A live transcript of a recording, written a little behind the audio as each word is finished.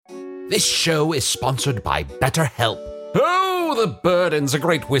This show is sponsored by BetterHelp. Oh, the burdens a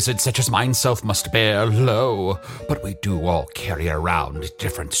great wizard such as myself must bear, lo. But we do all carry around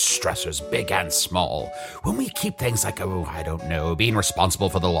different stressors, big and small. When we keep things like, being responsible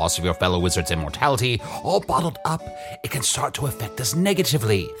for the loss of your fellow wizard's immortality, all bottled up, it can start to affect us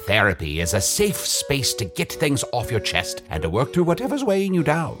negatively. Therapy is a safe space to get things off your chest and to work through whatever's weighing you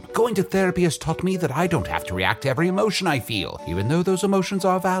down. Going to therapy has taught me that I don't have to react to every emotion I feel, even though those emotions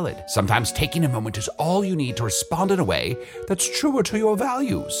are valid. Sometimes taking a moment is all you need to respond in a way that's truer to your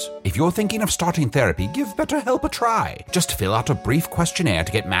values. If you're thinking of starting therapy, give BetterHelp a try. Just fill out a brief questionnaire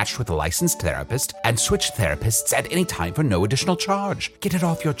to get matched with a licensed therapist and switch therapists at any time for no additional charge. Get it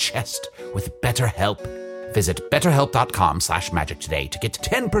off your chest with BetterHelp. Visit betterhelp.com/magic today to get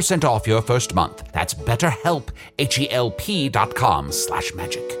 10% off your first month. That's BetterHelp,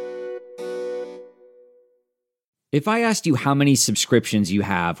 HELP.com/magic. If I asked you how many subscriptions you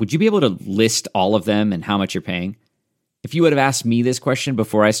have, would you be able to list all of them and how much you're paying? If you would have asked me this question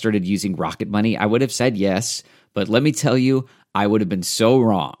before I started using Rocket Money, I would have said yes, but let me tell you, I would have been so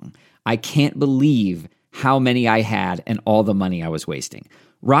wrong. I can't believe how many I had and all the money I was wasting.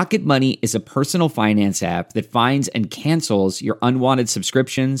 Rocket Money is a personal finance app that finds and cancels your unwanted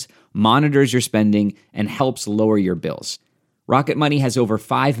subscriptions, monitors your spending, and helps lower your bills. Rocket Money has over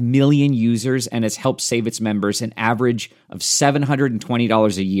 5 million users and has helped save its members an average of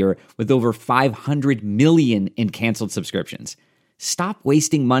 $720 a year with over 500 million in canceled subscriptions. Stop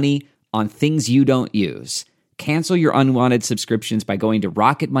wasting money on things you don't use. Cancel your unwanted subscriptions by going to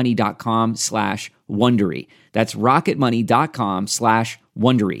rocketmoney.com/Wondery. That's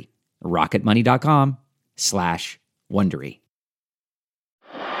rocketmoney.com/Wondery. rocketmoney.com/Wondery.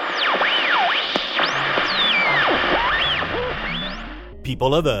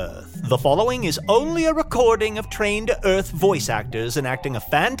 People of Earth, the following is only a recording of trained Earth voice actors enacting a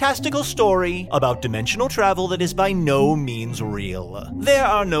fantastical story about dimensional travel that is by no means real. There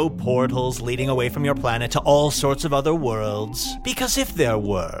are no portals leading away from your planet to all sorts of other worlds, because if there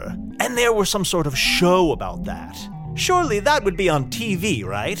were, and there were some sort of show about that, surely that would be on TV,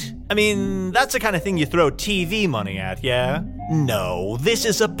 right? I mean, that's the kind of thing you throw TV money at, yeah? No, this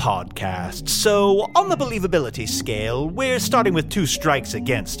is a podcast, so on the believability scale, we're starting with 2 strikes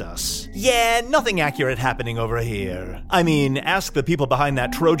against us. Yeah, nothing accurate happening over here. I mean, ask the people behind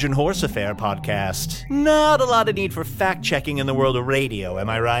that Trojan Horse Affair podcast. Not a lot of need for fact-checking in the world of radio, am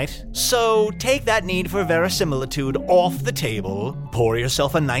I right? So take that need for verisimilitude off the table, pour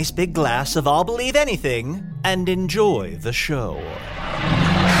yourself a nice big glass of I'll believe anything, and enjoy the show.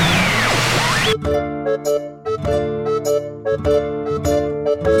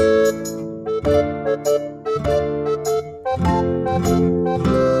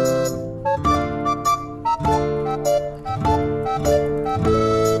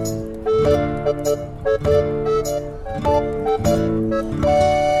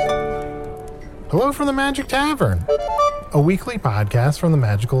 Hello from the Magic Tavern, a weekly podcast from the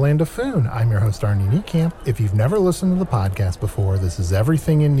magical land of Foon. I'm your host, Arnie Niekamp. If you've never listened to the podcast before, this is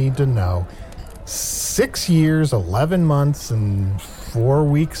everything you need to know. 6 years, 11 months, and 4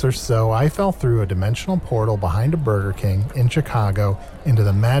 weeks or so, I fell through a dimensional portal behind a Burger King in Chicago into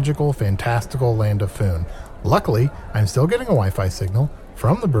the magical, fantastical land of Foon. Luckily, I'm still getting a Wi-Fi signal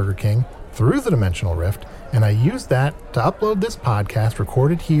from the Burger King through the dimensional rift, and I used that to upload this podcast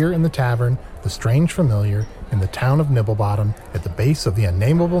recorded here in the tavern, The Strange Familiar, in the town of Nibblebottom, at the base of the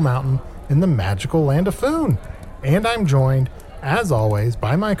unnameable mountain in the magical land of Foon. And I'm joined, as always,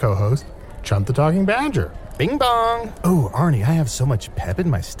 by my co-host, Chump the Talking Badger. Bing bong! Oh, Arnie, I have so much pep in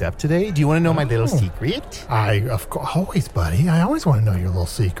my step today. Do you want to know my little secret? Of course, always, buddy. I always want to know your little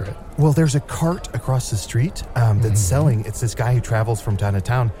secret. Well, there's a cart across the street that's selling. It's this guy who travels from town to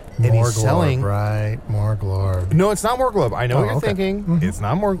town, and he's selling. Right, more glorb. No, it's not more glorb. I know what you're thinking. Mm-hmm. It's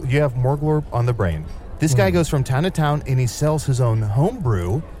not more. You have more glorb on the brain. This guy goes from town to town, and he sells his own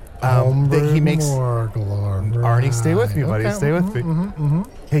homebrew. That he makes. More glorb. Arnie, stay with me, buddy. Okay. Stay with me.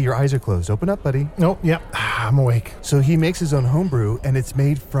 Hey, your eyes are closed. Open up, buddy. Nope. Yep. I'm awake. So he makes his own homebrew, and it's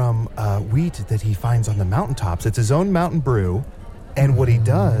made from wheat that he finds on the mountaintops. It's his own mountain brew, and what he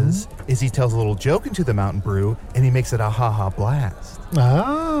does is he tells a little joke into the mountain brew, and he makes it a ha-ha blast.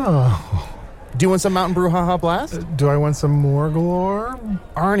 Oh. Do you want some mountain brew ha-ha blast? Do I want some more glorb?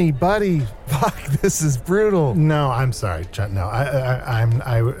 Arnie, buddy, fuck, this is brutal. No, I'm sorry, Chunt. No,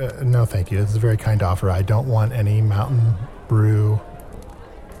 no, thank you. This is a very kind offer. I don't want any mountain brew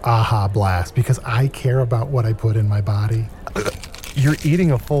aha blast because I care about what I put in my body. You're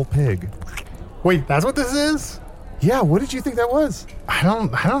eating a full pig. Wait, that's what this is? Yeah, what did you think that was? I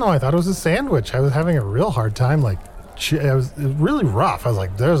don't know. I thought it was a sandwich. I was having a real hard time, it was really rough. I was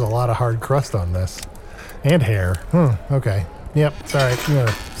like, there's a lot of hard crust on this. And hair. Okay. Yep, sorry. I'm going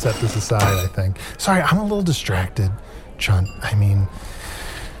to set this aside, I think. Sorry, I'm a little distracted, Chunt. I mean,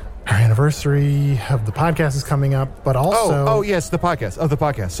 our anniversary of the podcast is coming up, but also... Oh, yes, the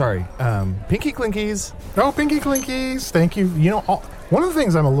podcast. Sorry. Pinky Clinkies. Oh, Pinky Clinkies. Thank you. You know, one of the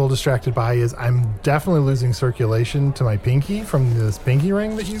things I'm a little distracted by is I'm definitely losing circulation to my pinky from this pinky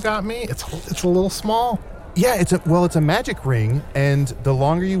ring that you got me. It's a little small. Yeah, it's a magic ring, and the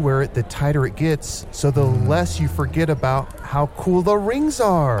longer you wear it, the tighter it gets, so the less you forget about how cool the rings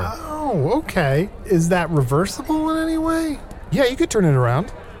are. Oh, okay. Is that reversible in any way? Yeah, you could turn it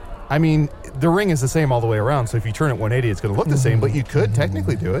around. I mean, the ring is the same all the way around, so if you turn it 180, it's going to look the same, but you could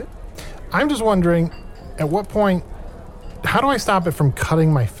technically do it. I'm just wondering, at what point, how do I stop it from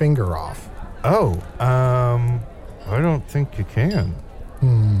cutting my finger off? Oh, I don't think you can.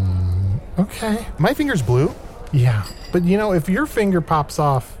 Okay. My finger's blue. Yeah, but you know, if your finger pops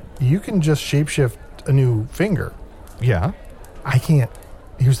off, you can just shapeshift a new finger. Yeah. I can't.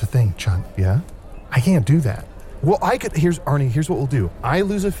 Here's the thing, Chunt. Yeah? I can't do that. Well, here's what we'll do. I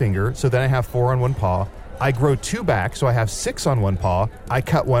lose a finger, so then I have 4 on one paw. I grow 2 back, so I have 6 on one paw. I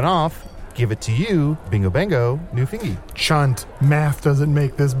cut one off, give it to you, bingo bango, new fingy. Chunt, math doesn't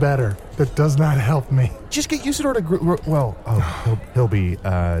make this better. That does not help me. Just get Usador to he'll be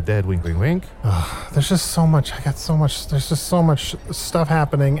dead, wink, wink, wink. There's just so much. There's just so much stuff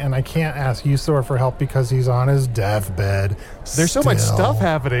happening, and I can't ask Usador for help because he's on his deathbed. There's so much stuff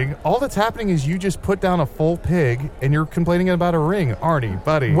happening. All that's happening is you just put down a full pig, and you're complaining about a ring, Arnie,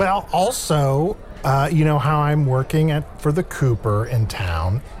 buddy. Well, also, you know how I'm working for the Cooper in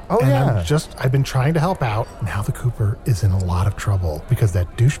town. Oh, and yeah. I've been trying to help out. Now the Cooper is in a lot of trouble because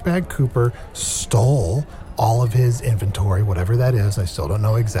that douchebag Cooper stole all of his inventory, whatever that is. I still don't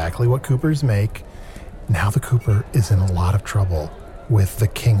know exactly what Coopers make. Now the Cooper is in a lot of trouble with the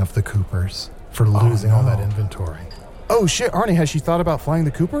king of the Coopers for losing all that inventory. Oh, shit, Arnie, has she thought about flying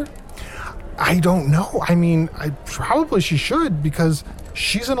the Cooper? I don't know. I mean, probably she should because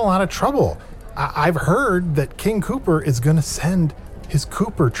she's in a lot of trouble. I've heard that King Cooper is going to send his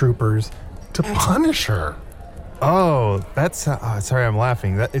Cooper troopers to punish her. Oh, that's... sorry, I'm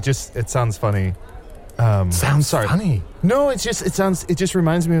laughing. It sounds funny. Sounds funny. No, it just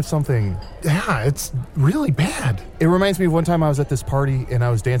reminds me of something. Yeah, it's really bad. It reminds me of one time I was at this party and I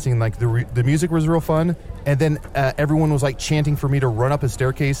was dancing, like the music was real fun, and then everyone was like chanting for me to run up a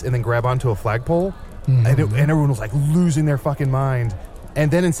staircase and then grab onto a flagpole, and everyone was like losing their fucking mind. And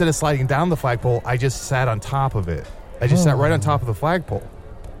then instead of sliding down the flagpole, I just sat on top of it. I just sat right on top of the flagpole,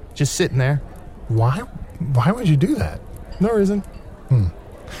 just sitting there. Why would you do that? No reason.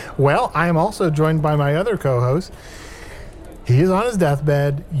 Well, I am also joined by my other co-host. He is on his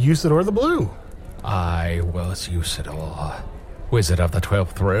deathbed, Usador the Blue. I was Usador, wizard of the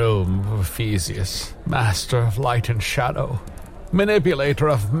 12th realm of Ephesius, master of light and shadow, manipulator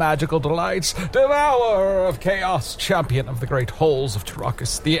of magical delights, devourer of chaos, champion of the great halls of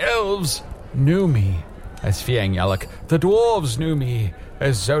Tarakas. The elves knew me as Fiangyalak. The dwarves knew me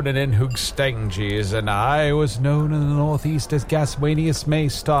as Zonanin Hugstanges, and I was known in the northeast as Gaswanius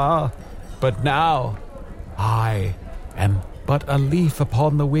Maystar. But now, I am but a leaf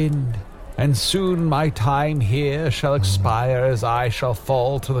upon the wind, and soon my time here shall expire as I shall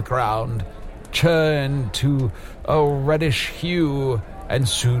fall to the ground, churn to a reddish hue, and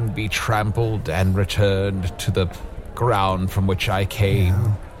soon be trampled and returned to the ground from which I came.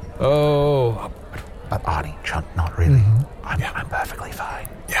 Yeah. Oh, but Arnie, Chunt, not really. I'm perfectly fine.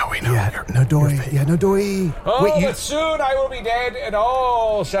 Yeah, we know. Yeah, no doy. Yeah, no doy. Oh, wait, but soon I will be dead, and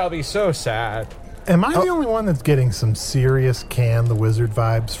all shall be so sad. Am I the only one that's getting some serious Can the Wizard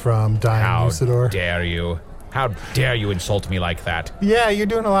vibes from dying Usador? How dare you? How dare you insult me like that? Yeah, you're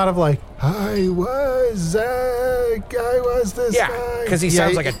doing a lot of like, I was Zach, I was this guy. Yeah, because he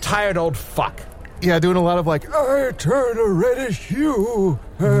sounds like a tired old fuck. Yeah, doing a lot of like, I turn a reddish hue,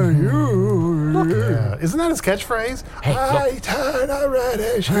 Yeah. Isn't that his catchphrase? Hey, I turn a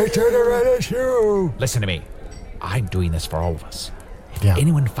reddish hue. Listen to me. I'm doing this for all of us. If Yeah.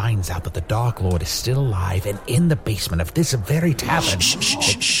 anyone finds out that the Dark Lord is still alive and in the basement of this very tavern,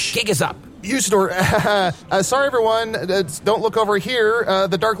 the gig is up. Usador, sorry everyone, don't look over here.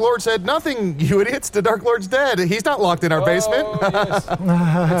 The Dark Lord said nothing, you idiots. The Dark Lord's dead. He's not locked in our basement. Yes. It's the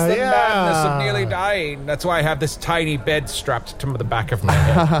madness of nearly dying. That's why I have this tiny bed strapped to the back of my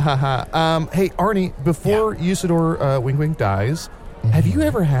head. Hey, Arnie, before Usador Wing Wing dies, have you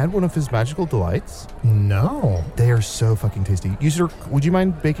ever had one of his magical delights? No. They are so fucking tasty. Usador, would you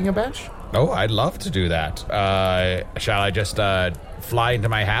mind baking a batch? Oh, I'd love to do that. Shall I just fly into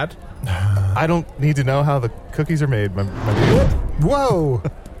my hat? I don't need to know how the cookies are made. My dude. Whoa!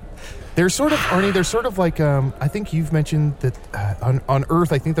 They're sort of, Arnie, they're sort of like, I think you've mentioned that on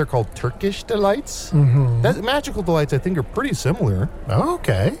Earth, I think they're called Turkish delights. Mm-hmm. That magical delights, I think, are pretty similar. Oh,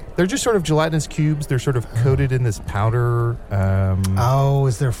 okay. They're just sort of gelatinous cubes. They're sort of coated in this powder.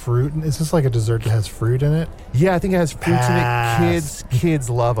 Is there fruit? Is this like a dessert that has fruit in it? Yeah, I think it has fruits in it. Kids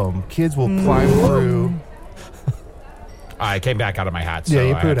love them. Kids will climb through. I came back out of my hat. So Yeah,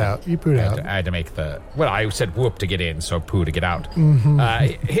 you I pooed had to- out. You pooed out. I had to make I said whoop to get in, so poo to get out.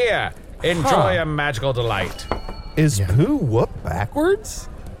 Mm-hmm. Here, enjoy a magical delight. Is poo whoop backwards?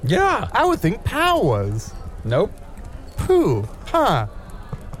 Yeah. I would think pow was. Nope. Poo. Huh.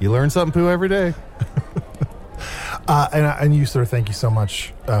 You learn something, poo, every day. And you, sir, thank you so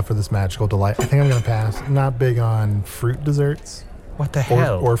much for this magical delight. I think I'm going to pass. I'm not big on fruit desserts. What the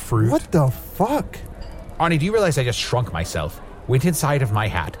hell? Or fruit. What the fuck? Arnie, do you realize I just shrunk myself, went inside of my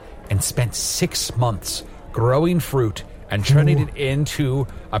hat, and spent 6 months growing fruit and turning it into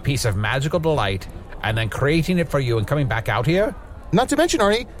a piece of magical delight and then creating it for you and coming back out here? Not to mention,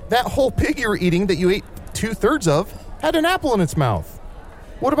 Arnie, that whole pig you were eating that you ate 2/3 of had an apple in its mouth.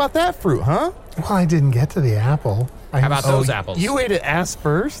 What about that fruit, huh? Well, I didn't get to the apple. How about those apples? You ate it ass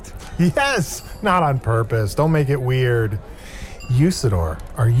first? Yes, not on purpose. Don't make it weird. Usador,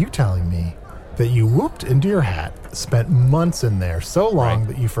 are you telling me that you whooped into your hat, spent months in there so long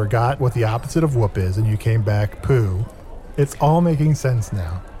that you forgot what the opposite of whoop is and you came back poo? It's all making sense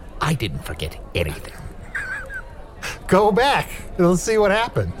now. I didn't forget anything. Go back. Let's see what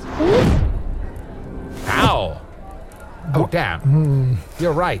happens. Ow. Oh, damn.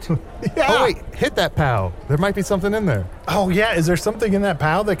 You're right. Yeah. Oh, wait. Hit that pow. There might be something in there. Oh, yeah. Is there something in that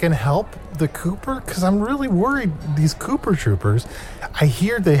POW that can help the Cooper? Because I'm really worried. These Cooper troopers, I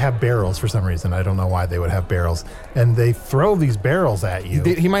hear they have barrels for some reason. I don't know why they would have barrels. And they throw these barrels at you.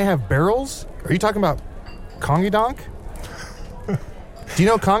 He might have barrels? Are you talking about Kongy Donk? Do you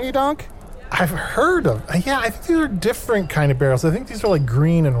know Kongy Donk? I've heard of. Yeah, I think these are different kind of barrels. I think these are like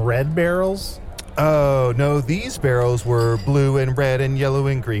green and red barrels. Oh, no, these barrels were blue and red and yellow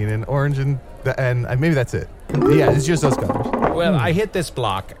and green and orange and maybe that's it. Yeah, it's just those colors. Well, I hit this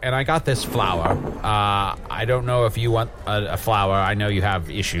block, and I got this flower. I don't know if you want a flower. I know you have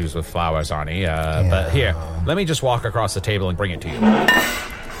issues with flowers, Arnie. But here, let me just walk across the table and bring it to you.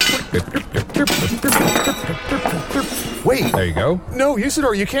 Wait. There you go. No,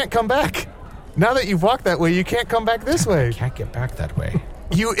 Usador, you can't come back. Now that you've walked that way, you can't come back this way. Can't get back that way.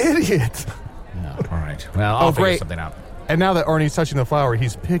 You idiot. No, all right. Well, I'll figure great. something out. And now that Arnie's touching the flower,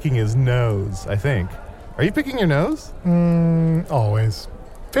 he's picking his nose, I think. Are you picking your nose? Always.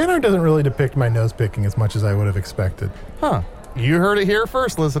 Fan art doesn't really depict my nose picking as much as I would have expected. Huh. You heard it here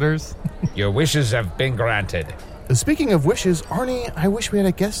first, listeners. Your wishes have been granted. Speaking of wishes, Arnie, I wish we had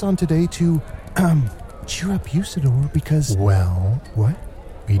a guest on today to cheer up Usador because... Well, What?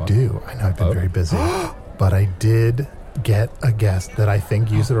 we do. I know I've been very busy, but I did get a guest that I think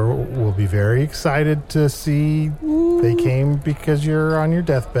Usador will be very excited to see. They came because you're on your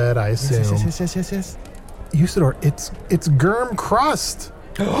deathbed, I assume. Yes. Usador, it's Germ Crust.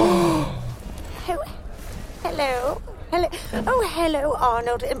 Hello. Oh, hello,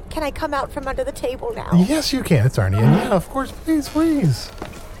 Arnold. Can I come out from under the table now? Yes, you can. It's Arnie. And yeah, of course, please.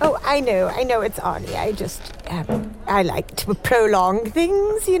 Oh, I know it's Arnie. I just, I like to prolong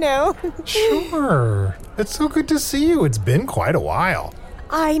things, you know. Sure. It's so good to see you. It's been quite a while.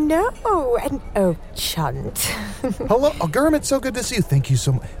 I know. And, oh, Chunt. Hello, Germ, it's so good to see you. Thank you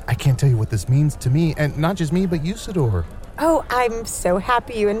so much. I can't tell you what this means to me, and not just me, but Usador. Oh, I'm so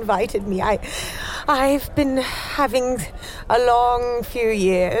happy you invited me. I've been having a long few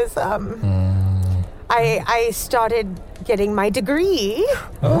years. I started getting my degree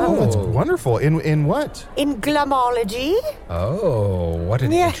Oh, that's wonderful. In what? in glumology. Oh, what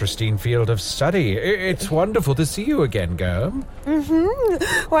an Yeah. interesting field of study. It's wonderful to see you again, Germ.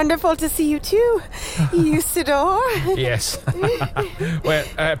 Wonderful to see you too, Usador. Yes. Well,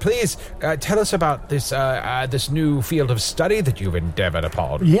 please tell us about this new field of study that you've endeavored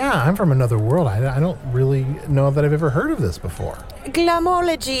upon. Yeah, I'm from another world. I don't really know that I've ever heard of this before.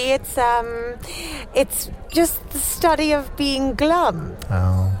 Glumology, it's just the study of being glum.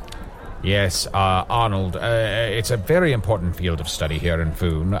 Oh. Yes, Arnold, it's a very important field of study here in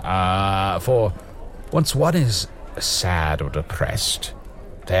Foon. For once one is sad or depressed,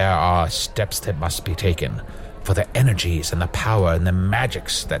 there are steps that must be taken, for the energies and the power and the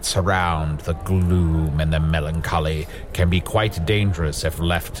magics that surround the gloom and the melancholy can be quite dangerous if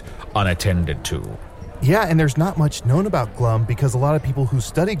left unattended to. Yeah, and there's not much known about glum because a lot of people who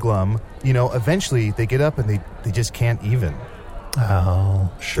study glum, eventually they get up and they just can't even.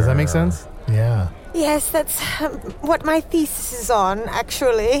 Oh, sure. Does that make sense? Yeah. Yes, that's what my thesis is on,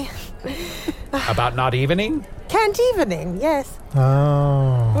 actually. About not evening? Cant evening, yes.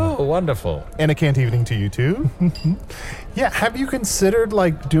 Oh. Oh, wonderful. And a cant evening to you, too. Yeah, have you considered,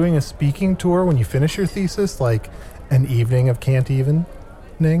 like, doing a speaking tour when you finish your thesis? Like, an evening of cant evening?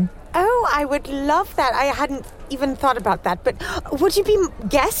 Oh, I would love that. I hadn't even thought about that. But would you be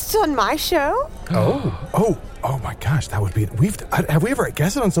guests on my show? Oh my gosh, that would be... Have we ever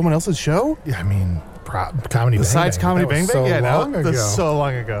guested on someone else's show? Yeah, I mean, Comedy Besides Bang Bang. Comedy Bang Bang? So Yeah, long no, ago. that's so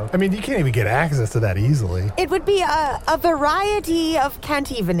long ago. I mean, you can't even get access to that easily. It would be a variety of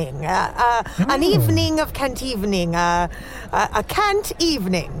cant evening. An evening of cant evening. A cant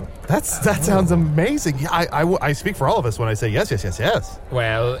evening. That sounds amazing. Yeah, I speak for all of us when I say yes.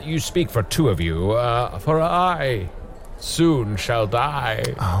 Well, you speak for two of you, for I soon shall die.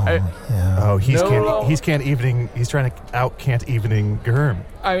 Oh, he's No. can't evening. He's trying to out can't evening Germ.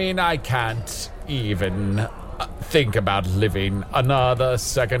 I mean, I can't even think about living another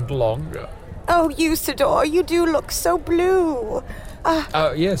second longer. Oh, Usador, you do look so blue.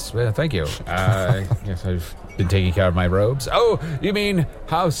 Yes, well, thank you. Yes, I've been taking care of my robes. Oh, you mean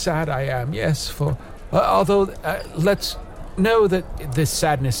how sad I am? Yes, for... although, let's know that this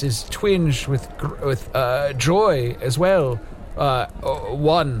sadness is twinged with joy as well.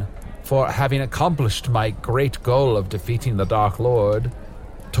 One, for having accomplished my great goal of defeating the Dark Lord.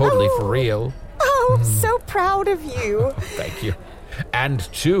 Totally for real. Oh, I'm so proud of you. Thank you. And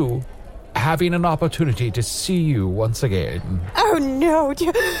two, having an opportunity to see you once again. Oh no,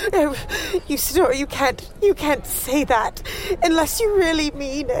 Usador, you can't say that unless you really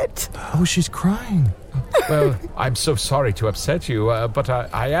mean it. Oh, she's crying. Well, I'm so sorry to upset you, but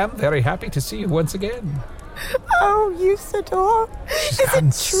I am very happy to see you once again. Oh, Usador, She's is gotten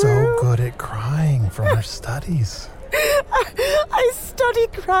it so true? good at crying from her studies. I study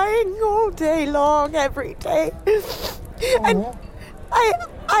crying all day long, every day. And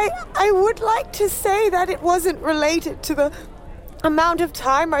I would like to say that it wasn't related to the amount of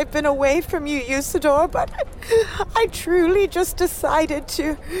time I've been away from you, Usador, but I truly just decided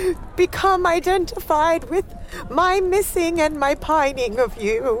to become identified with my missing and my pining of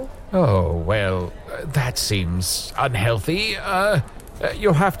you. Oh, well, that seems unhealthy.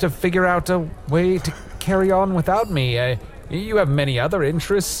 You'll have to figure out a way to carry on without me. You have many other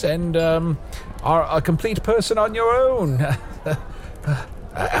interests and are a complete person on your own.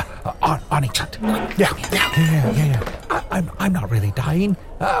 Arnie-chan. Yeah. I'm not really dying.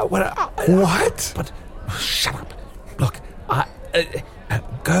 What? But shut up. Look,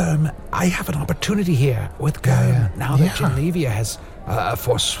 Germ, I have an opportunity here with Germ. Now that Genevia has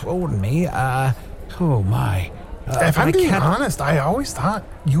forsworn me. Oh my. If I'm being honest, I always thought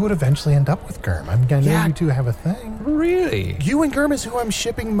you would eventually end up with Germ. I mean, I know you two have a thing. Really? You and Germ is who I'm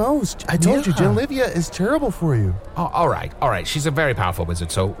shipping most. I told you, Genevia is terrible for you. Oh, all right. She's a very powerful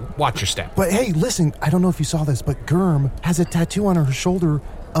wizard, so watch your step. But hey, listen, I don't know if you saw this, but Germ has a tattoo on her shoulder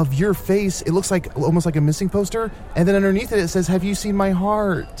of your face. It looks like almost like a missing poster, and then underneath it says, "Have you seen my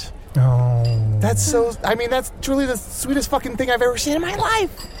heart?" Oh. That's that's truly the sweetest fucking thing I've ever seen in my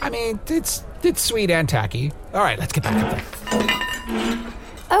life. I mean, it's sweet and tacky. All right, let's get back up there.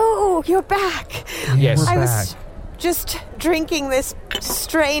 Oh, you're back. Yes. I was just drinking this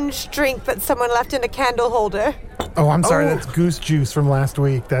strange drink that someone left in a candle holder. Oh, I'm sorry. That's goose juice from last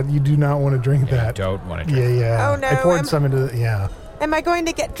week. That you do not want to drink that. Don't want to drink. Yeah. Oh, no, I poured some into the... Yeah. Am I going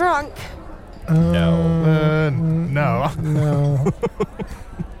to get drunk? No. No.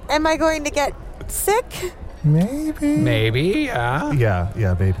 Am I going to get sick? Maybe. Yeah.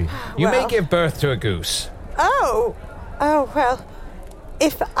 Yeah, baby. You may Well. give birth to a goose. Oh, well,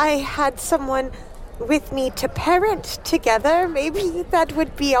 if I had someone with me to parent together, maybe that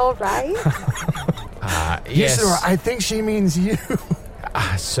would be all right. Yes. Usador, I think she means you.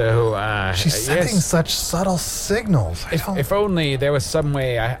 She's sending such subtle signals. If only there was some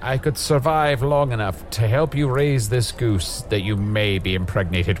way I could survive long enough to help you raise this goose that you may be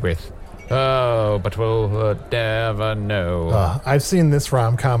impregnated with. Oh, but we'll never know. I've seen this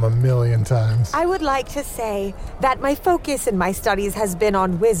rom-com 1,000,000 times. I would like to say that my focus in my studies has been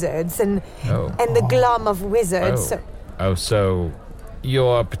on wizards and the glum of wizards. So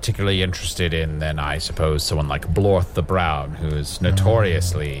you're particularly interested in, then, I suppose, someone like Blorth the Brown, who is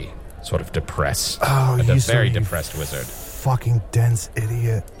notoriously sort of depressed. Oh, a you very silly depressed wizard. Fucking dense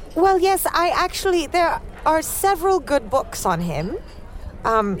idiot. Well, yes, there are several good books on him.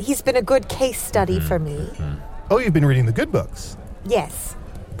 He's been a good case study for me. Oh, you've been reading the good books. Yes,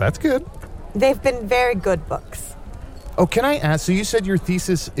 That's good. they've been very good books. Oh, can I ask? So you said your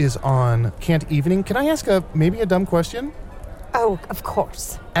thesis is on Cant Evening. Can I ask maybe a dumb question? Oh, of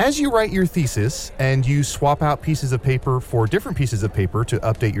course. As you write your thesis and you swap out pieces of paper for different pieces of paper to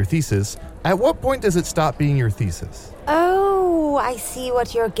update your thesis, at what point does it stop being your thesis? Oh, I see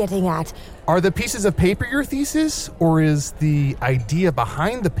what you're getting at. Are the pieces of paper your thesis, or is the idea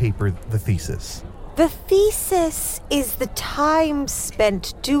behind the paper the thesis? The thesis is the time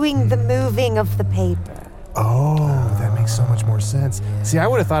spent doing the moving of the paper. Oh, that makes so much more sense. See, I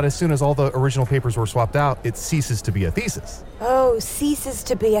would have thought as soon as all the original papers were swapped out, it ceases to be a thesis. Oh, ceases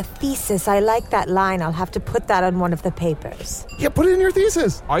to be a thesis. I like that line. I'll have to put that on one of the papers. Yeah, put it in your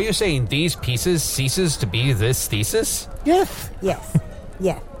thesis. Are you saying these pieces ceases to be this thesis? Yes. Yes.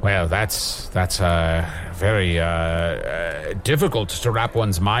 Yeah. Well, that's very difficult to wrap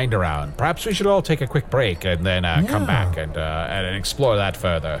one's mind around. Perhaps we should all take a quick break and then come back and explore that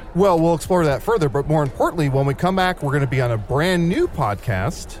further. Well, we'll explore that further, but more importantly, when we come back, we're going to be on a brand new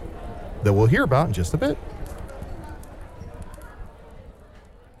podcast that we'll hear about in just a bit.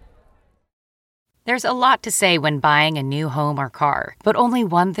 There's a lot to say when buying a new home or car, but only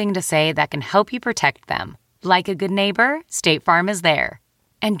one thing to say that can help you protect them. Like a good neighbor, State Farm is there.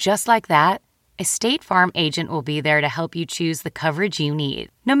 And just like that, a State Farm agent will be there to help you choose the coverage you need,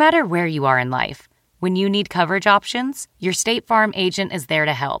 no matter where you are in life. When you need coverage options, your State Farm agent is there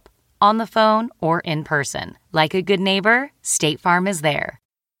to help, on the phone or in person. Like a good neighbor, State Farm is there.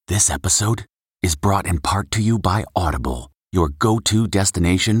 This episode is brought in part to you by Audible, your go-to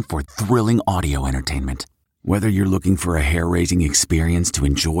destination for thrilling audio entertainment. Whether you're looking for a hair-raising experience to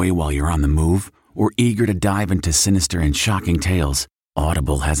enjoy while you're on the move, or eager to dive into sinister and shocking tales,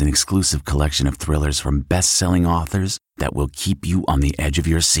 Audible has an exclusive collection of thrillers from best-selling authors that will keep you on the edge of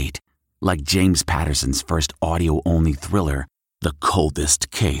your seat. Like James Patterson's first audio-only thriller, The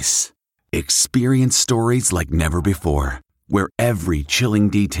Coldest Case. Experience stories like never before, where every chilling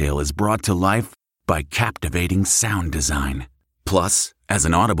detail is brought to life by captivating sound design. Plus, as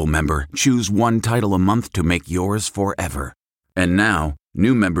an Audible member, choose one title a month to make yours forever. And now,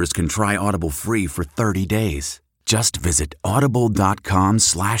 new members can try Audible free for 30 days. Just visit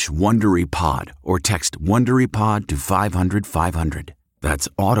audible.com/WonderyPod or text WonderyPod to 500-500. That's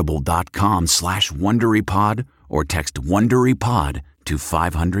audible.com/WonderyPod or text WonderyPod to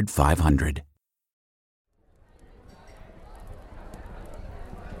 500-500.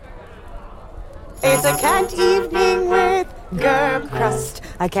 It's a cant evening with Germ, Crust.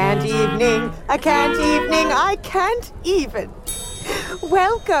 I can't evening, I can't even.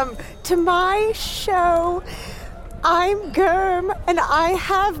 Welcome to my show. I'm Germ, and I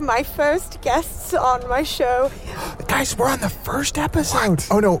have my first guests on my show. Guys, we're on the first episode. What?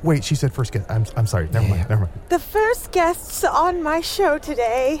 Oh, no, wait, she said first guest. I'm sorry. Never mind. The first guests on my show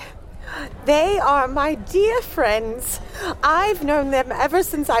today, they are my dear friends. I've known them ever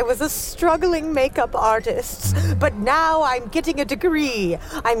since I was a struggling makeup artist. But now I'm getting a degree.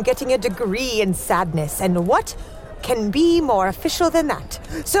 I'm getting a degree in sadness. And what can be more official than that?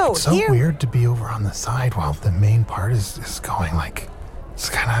 So It's so weird to be over on the side while the main part is going like, it's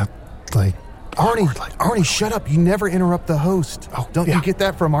kind of like awkward, Arnie, shut up. You never interrupt the host. Oh, Don't yeah. you get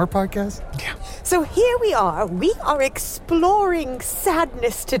that from our podcast? Yeah. So here we are. We are exploring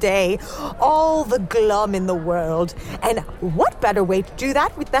sadness today. All the glum in the world. And what better way to do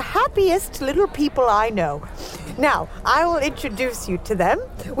that with the happiest little people I know? Now, I will introduce you to them.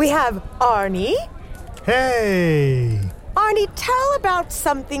 We have Arnie. Hey. Arnie, tell about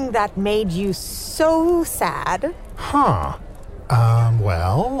something that made you so sad. Huh. Oh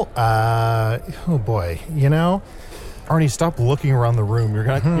boy, Arnie, stop looking around the room. You're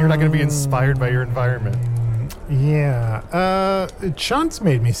not going to be inspired by your environment. Yeah. Chunt's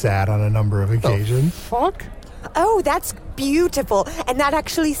made me sad on a number of occasions. Fuck? Oh, that's beautiful. And that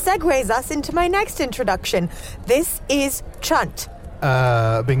actually segues us into my next introduction. This is Chunt.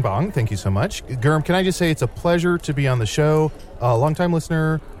 Bing bong, thank you so much. Germ, can I just say it's a pleasure to be on the show. First time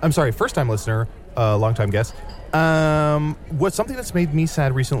listener, long time guest. What's something that's made me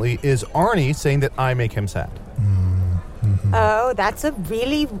sad recently is Arnie saying that I make him sad. Mm-hmm. Oh, that's I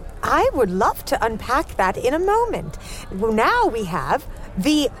would love to unpack that in a moment. Well, now we have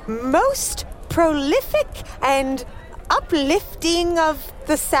the most prolific and uplifting of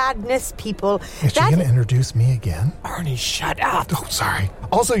the sadness people. Is she going to introduce me again? Arnie, shut up. Oh, sorry.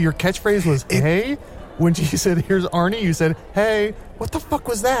 Also, your catchphrase was, hey? When she said, here's Arnie, you said, hey. What the fuck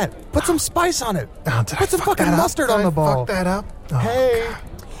was that? Put some spice on it. Oh, did Put I some fuck fucking that up? mustard Did on I the ball. Fuck that up? Oh, hey. God.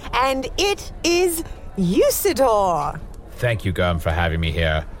 And it is Usador. Thank you, Germ, for having me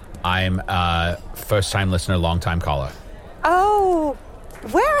here. I'm a first-time listener, long-time caller. Oh,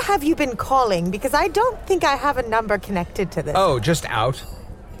 where have you been calling? Because I don't think I have a number connected to this. Oh, just out.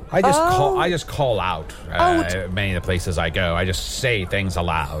 I just call out many of the places I go. I just say things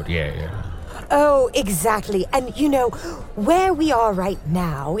aloud. Yeah. Oh, exactly. And, where we are right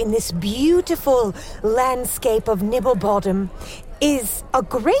now, in this beautiful landscape of Nibblebottom, is a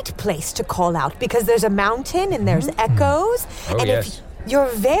great place to call out because there's a mountain and there's echoes. Oh, and yes. if you're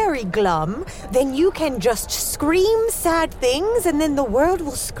very glum, then you can just scream sad things and then the world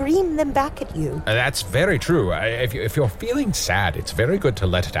will scream them back at you. That's very true. If you're feeling sad, it's very good to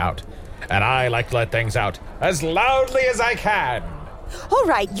let it out. And I like to let things out as loudly as I can. All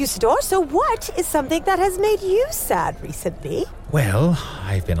right, Usador, so what is something that has made you sad recently? Well,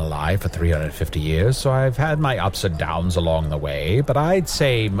 I've been alive for 350 years, so I've had my ups and downs along the way, but I'd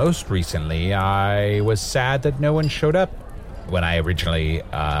say most recently I was sad that no one showed up when I originally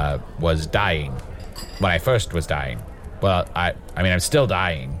was dying. When I first was dying. Well, I mean, I'm still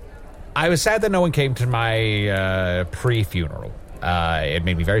dying. I was sad that no one came to my pre-funeral. It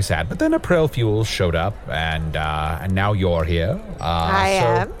made me very sad. But then April Fuel showed up, and now you're here. I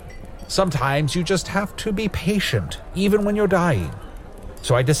am. Sometimes you just have to be patient, even when you're dying.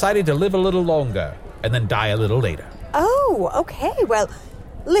 So I decided to live a little longer, and then die a little later. Oh, okay. Well,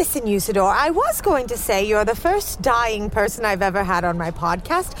 listen, Usador, I was going to say you're the first dying person I've ever had on my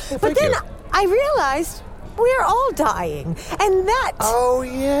podcast, but then I realized we're all dying, and that... Oh,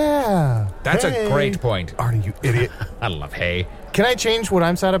 yeah. That's a great point. Arnie, you idiot. I love hay. Can I change what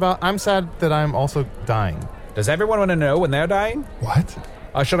I'm sad about? I'm sad that I'm also dying. Does everyone want to know when they're dying? What?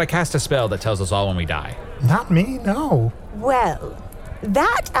 Or should I cast a spell that tells us all when we die? Not me, no. Well,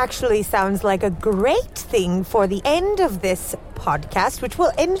 that actually sounds like a great thing for the end of this podcast, which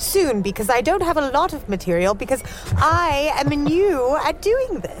will end soon because I don't have a lot of material because I am new at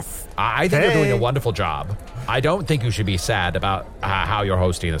doing this. I think you're doing a wonderful job. I don't think you should be sad about how you're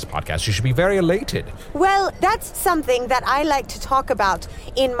hosting this podcast. You should be very elated. Well, that's something that I like to talk about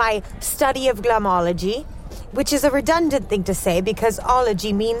in my study of glumology, which is a redundant thing to say because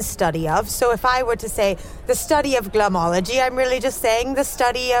ology means study of. So if I were to say the study of glumology, I'm really just saying the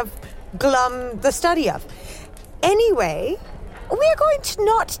study of glum, the study of. Anyway, we're going to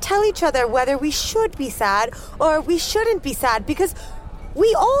not tell each other whether we should be sad or we shouldn't be sad because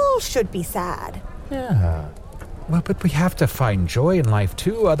we all should be sad. Yeah. Well, but we have to find joy in life,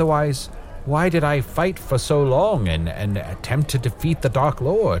 too. Otherwise, why did I fight for so long and attempt to defeat the Dark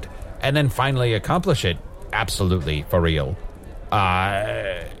Lord and then finally accomplish it? Absolutely, for real.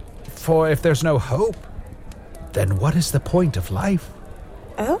 For if there's no hope, then what is the point of life?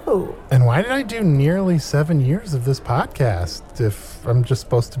 Oh. And why did I do nearly 7 years of this podcast if I'm just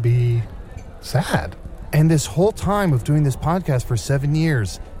supposed to be sad? And this whole time of doing this podcast for 7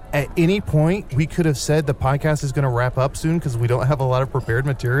 years, at any point, we could have said the podcast is going to wrap up soon because we don't have a lot of prepared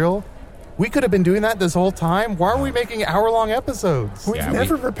material. We could have been doing that this whole time. Why are we making hour-long episodes? We've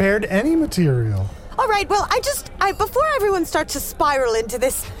never prepared any material. All right, well, before everyone starts to spiral into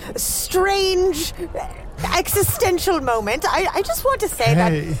this strange existential moment, I just want to say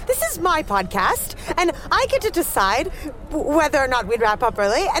that this is my podcast, and I get to decide whether or not we'd wrap up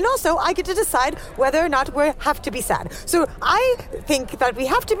early, and also I get to decide whether or not we have to be sad. So I think that we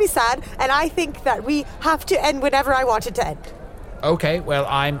have to be sad, and I think that we have to end whenever I want it to end. Okay, well,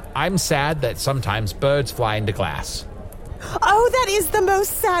 I'm sad that sometimes birds fly into glass. Oh, that is the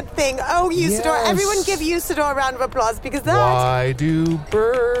most sad thing. Oh, Usador, Yes. Everyone give Usador a round of applause because that... Why do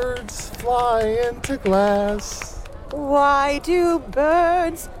birds fly into glass? Why do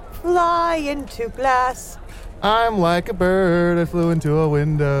birds fly into glass? I'm like a bird, I flew into a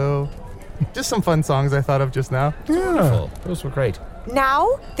window. Just some fun songs I thought of just now. Wonderful. Those were great.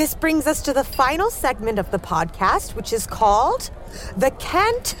 Now, this brings us to the final segment of the podcast, which is called The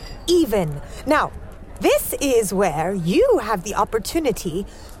Can't Even. Now, this is where you have the opportunity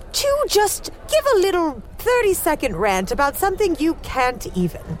to just give a little 30-second rant about something you can't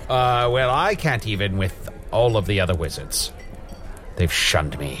even. Well, I can't even with all of the other wizards. They've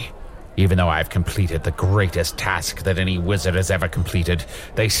shunned me. Even though I've completed the greatest task that any wizard has ever completed,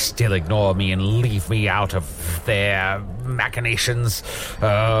 they still ignore me and leave me out of their machinations.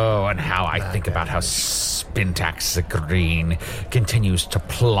 Oh, and how I think about how Spintax the Green continues to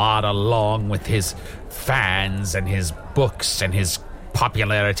plod along with his fans and his books and his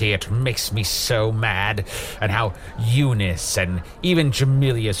popularity. It makes me so mad. And how Eunice and even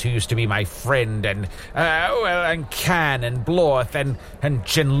Jamilius, who used to be my friend, and Can and Blorth and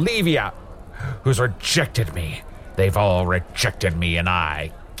Genlevia, who's rejected me. They've all rejected me, and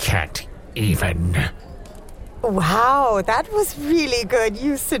I can't even. Wow, that was really good,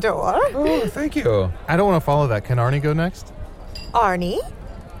 Usador. Oh, thank you. I don't want to follow that. Can Arnie go next? Arnie?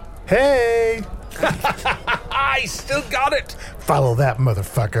 Hey! I still got it. Follow that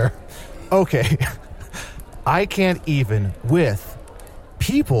motherfucker. Okay. I can't even with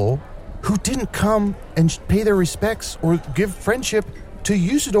people who didn't come and pay their respects or give friendship to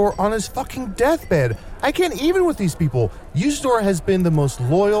Usador on his fucking deathbed. I can't even with these people. Usador has been the most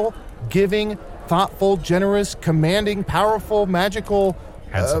loyal, giving, thoughtful, generous, commanding, powerful, magical,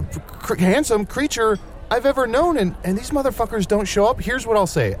 handsome creature I've ever known, and these motherfuckers don't show up. Here's what I'll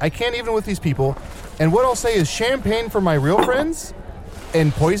say. I can't even with these people, and what I'll say is champagne for my real friends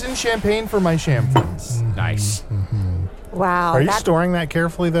and poison champagne for my sham friends. Nice. Wow. Are you storing that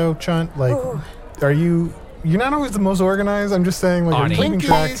carefully, though, Chunt? Like, are you... You're not always the most organized. I'm just saying, like, Arnie. you're keeping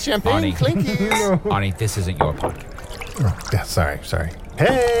track. Clinkies, champagne, Arnie. clinkies. Arnie, this isn't your podcast. Oh, yeah, sorry.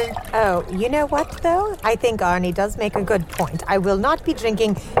 Hey! Oh, you know what, though? I think Arnie does make a good point. I will not be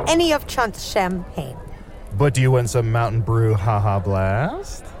drinking any of Chunt's champagne. But do you want some Mountain Brew Haha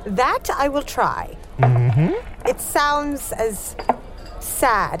Blast? That I will try. It sounds as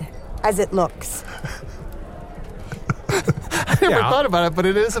sad as it looks. I never thought about it, but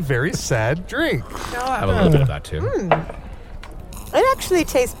it is a very sad drink. No, I have a little bit of that, too. It actually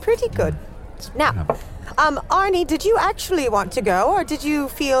tastes pretty good. Now, Arnie, did you actually want to go, or did you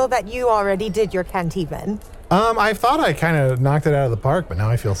feel that you already did your cantiven? I thought I kind of knocked it out of the park, but now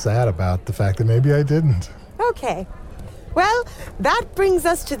I feel sad about the fact that maybe I didn't. Okay. Well, that brings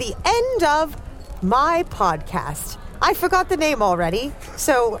us to the end of my podcast. I forgot the name already,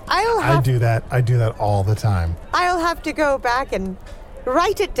 so I do that all the time. I'll have to go back and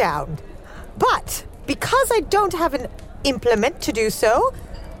write it down. But because I don't have an implement to do so,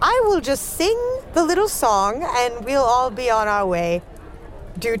 I will just sing the little song and we'll all be on our way.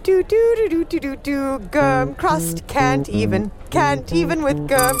 Do do do do do do do do. Germ crust can't even with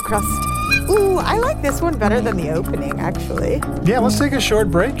germ crust. Ooh, I like this one better than the opening, actually. Yeah, let's take a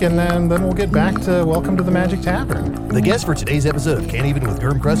short break and then we'll get back to Welcome to the Magic Tavern. The guests for today's episode of Can't Even with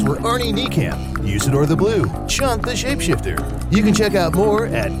Germ Crust were Arnie Niekamp, Usador the Blue, Chunt the Shapeshifter. You can check out more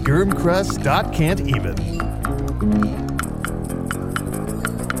at germcrust.can'teven.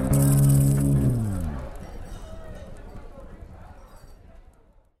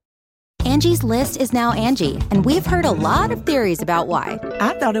 Angie's List is now Angie, and we've heard a lot of theories about why.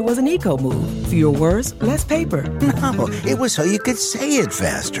 I thought it was an eco move. Fewer words, less paper. No, it was so you could say it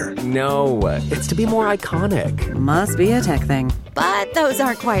faster. No, it's to be more iconic. Must be a tech thing. But those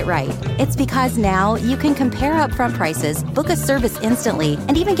aren't quite right. It's because now you can compare upfront prices, book a service instantly,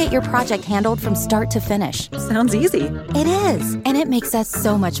 and even get your project handled from start to finish. Sounds easy. It is, and it makes us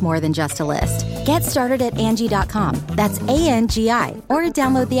so much more than just a list. Get started at Angie.com. That's ANGI, or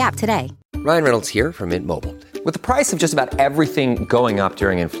download the app today. Ryan Reynolds here from Mint Mobile. With the price of just about everything going up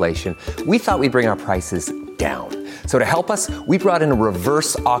during inflation, we thought we'd bring our prices down. So to help us, we brought in a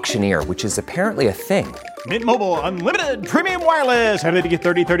reverse auctioneer, which is apparently a thing. Mint Mobile Unlimited Premium Wireless. How to get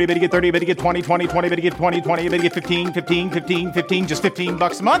 30, 30, bit to get 30, bit to get 20, 20, 20, bit to get 20, 20, bit to get 15, 15, 15, 15, just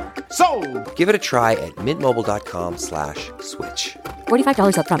 $15 a month? Sold! Give it a try at mintmobile.com/switch.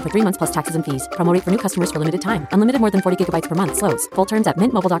 $45 up front for 3 months plus taxes and fees. Promo rate for new customers for limited time. Unlimited more than 40 gigabytes per month. Slows full terms at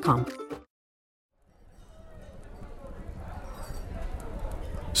mintmobile.com.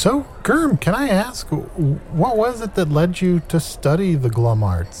 So, Germ, can I ask, what was it that led you to study the Glum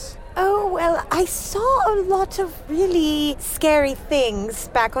Arts? Oh, well, I saw a lot of really scary things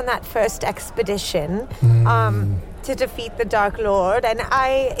back on that first expedition to defeat the Dark Lord, and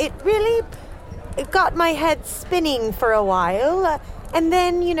it got my head spinning for a while, and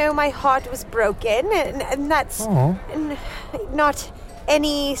then, my heart was broken, and that's not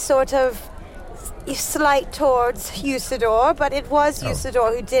any sort of slight towards Usador, but it was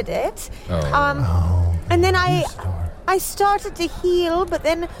Usador who did it. And then I started to heal, but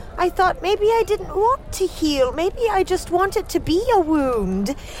then I thought maybe I didn't want to heal. Maybe I just wanted to be a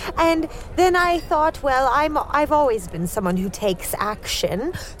wound. And then I thought, well, I've always been someone who takes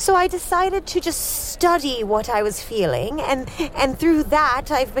action, so I decided to just study what I was feeling, and through that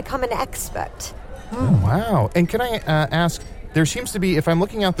I've become an expert. Oh, wow. And can I ask, there seems to be, if I'm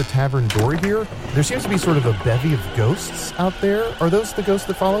looking out the tavern door here, there seems to be sort of a bevy of ghosts out there. Are those the ghosts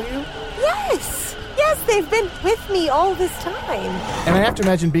that follow you? Yes, they've been with me all this time. And I have to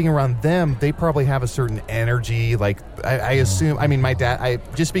imagine being around them, they probably have a certain energy. Like, I assume, my dad,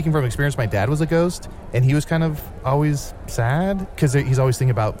 just speaking from experience, my dad was a ghost, and he was kind of always sad because he's always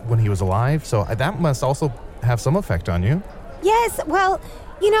thinking about when he was alive. So that must also have some effect on you. Yes, well,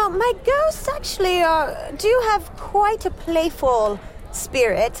 my ghosts actually do have quite a playful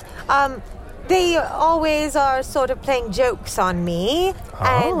spirit. They always are sort of playing jokes on me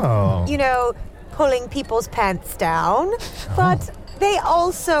and, pulling people's pants down. But they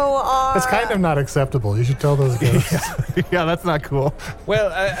also are... It's kind of not acceptable. You should tell those ghosts. Yeah, that's not cool.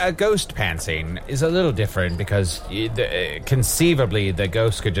 Well, a ghost pantsing is a little different because conceivably the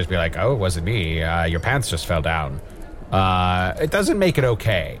ghost could just be like, oh, it wasn't me. Your pants just fell down. It doesn't make it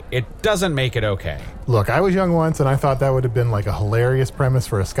okay. It doesn't make it okay. Look, I was young once, and I thought that would have been like a hilarious premise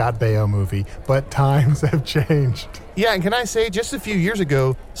for a Scott Baio movie, but times have changed. Yeah, and can I say, just a few years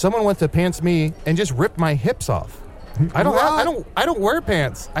ago, someone went to pants me and just ripped my hips off. I don't wear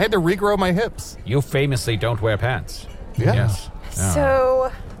pants. I had to regrow my hips. You famously don't wear pants. Yeah. Yes.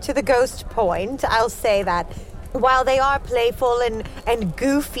 So, to the ghost point, I'll say that while they are playful and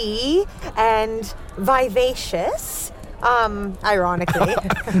goofy and vivacious, ironically.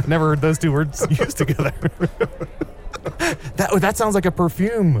 Never heard those two words used together. That sounds like a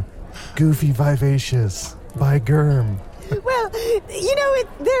perfume. Goofy Vivacious by Germ. Well,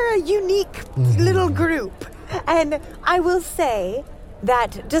 they're a unique little group. And I will say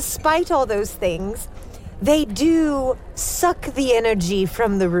that despite all those things, they do suck the energy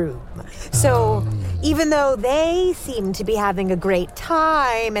from the room. So even though they seem to be having a great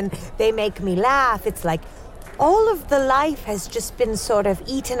time and they make me laugh, it's like all of the life has just been sort of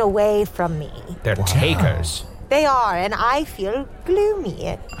eaten away from me. They're takers. They are, and I feel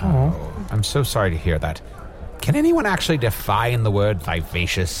gloomy. Oh, I'm so sorry to hear that. Can anyone actually define the word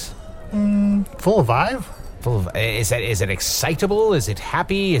vivacious? Full of vibe? Full of, is it excitable? Is it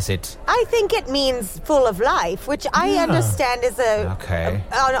happy? Is it... I think it means full of life, which I understand is an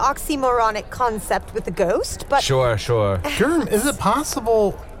oxymoronic concept with the ghost, but... Sure. Germ, is it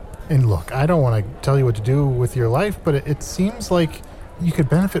possible... And look, I don't want to tell you what to do with your life, but it seems like you could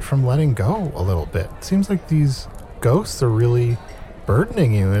benefit from letting go a little bit. It seems like these ghosts are really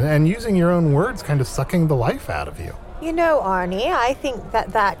burdening you and using your own words, kind of sucking the life out of you. You know, Arnie, I think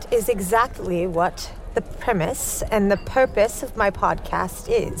that is exactly what the premise and the purpose of my podcast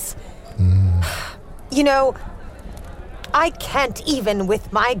is. You know, I can't even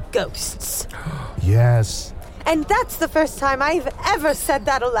with my ghosts. Yes. And that's the first time I've ever said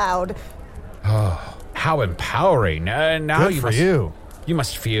that aloud. Oh, how empowering. Now you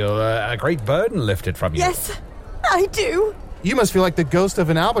must feel a great burden lifted from you. Yes, I do. You must feel like the ghost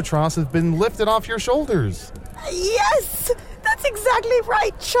of an albatross has been lifted off your shoulders. Yes, that's exactly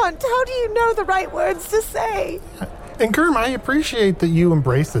right, Chunt. How do you know the right words to say? And Germ, I appreciate that you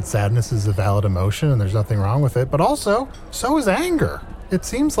embrace that sadness is a valid emotion and there's nothing wrong with it, but also, so is anger. It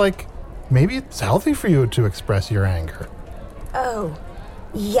seems like maybe it's healthy for you to express your anger. Oh,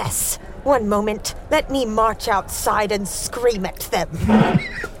 yes. One moment. Let me march outside and scream at them.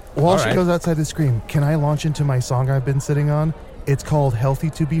 While she goes outside to scream, can I launch into my song I've been sitting on? It's called Healthy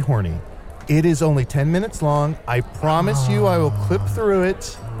to Be Horny. It is only 10 minutes long. I promise you I will clip through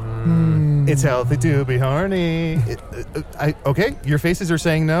it. It's healthy to be horny. Okay, your faces are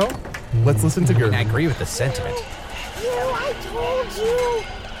saying no. Let's listen to Germ. I agree with the sentiment.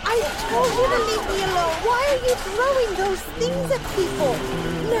 I told you to leave me alone. Why are you throwing those things at people?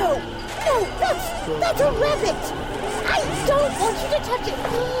 No, that's a rabbit. I don't want you to touch it.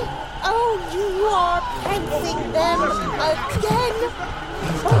 Oh, you are pantsing them again.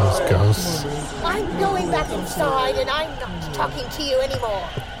 Those ghosts. I'm going back inside and I'm not talking to you anymore.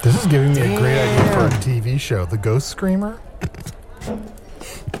 This is giving me a great idea for a TV show, The Ghost Screamer.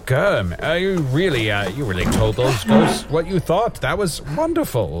 Germ, you really told those ghosts what you thought. That was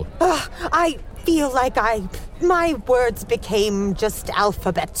wonderful. I feel like my words became just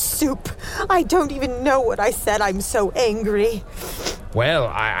alphabet soup. I don't even know what I said. I'm so angry. Well,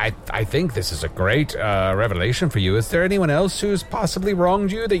 I think this is a great revelation for you. Is there anyone else who's possibly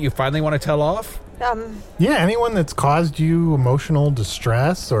wronged you that you finally want to tell off? Yeah, anyone that's caused you emotional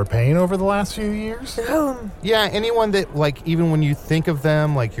distress or pain over the last few years? Yeah, anyone that, like, even when you think of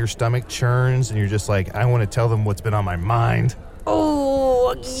them, like, your stomach churns and you're just like, I want to tell them what's been on my mind.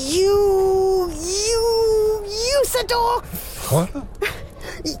 Oh, you, Sador! What?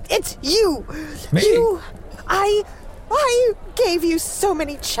 It's you! Me? I gave you so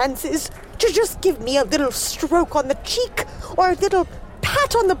many chances to just give me a little stroke on the cheek or a little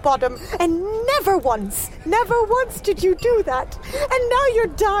pat on the bottom, and never once did you do that. And now you're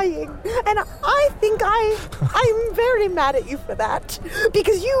dying. And I think I'm very mad at you for that.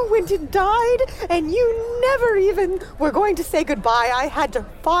 Because you went and died, and you never even were going to say goodbye. I had to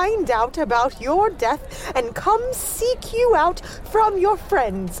find out about your death and come seek you out from your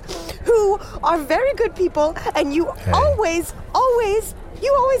friends, who are very good people, and you always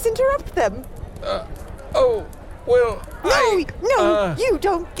interrupt them. Well, No, you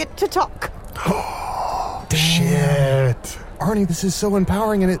don't get to talk. Shit. Arnie, this is so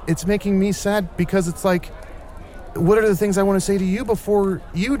empowering, and it's making me sad because it's like, what are the things I want to say to you before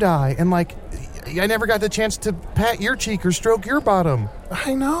you die? And, like, I never got the chance to pat your cheek or stroke your bottom.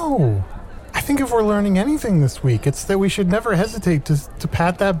 I know. I think if we're learning anything this week, it's that we should never hesitate to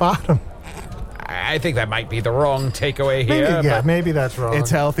pat that bottom. I think that might be the wrong takeaway here. Maybe that's wrong. It's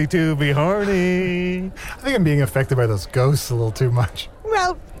healthy to be horny. I think I'm being affected by those ghosts a little too much.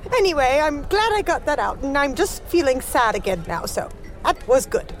 Well, anyway, I'm glad I got that out, and I'm just feeling sad again now, so that was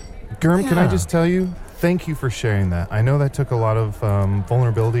good. Germ, can I just tell you, thank you for sharing that. I know that took a lot of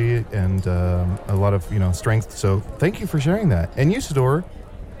vulnerability and a lot of, strength, so thank you for sharing that. And Usador,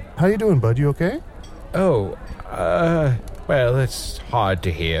 how you doing, bud? You okay? Oh, well, it's hard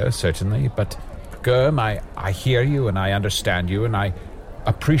to hear, certainly, but Germ, I hear you and I understand you and I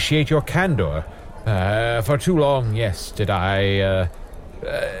appreciate your candor. For too long, yes, did I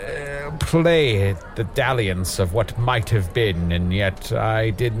play the dalliance of what might have been, and yet I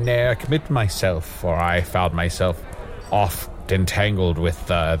did ne'er commit myself, for I found myself oft entangled with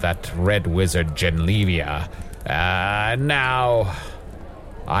that red wizard Genlevia. Now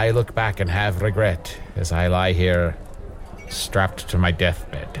I look back and have regret as I lie here strapped to my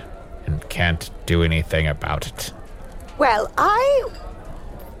deathbed and can't do anything about it. Well, I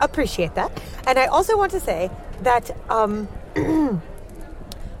appreciate that. And I also want to say that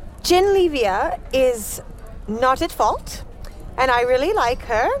Genlevia is not at fault, and I really like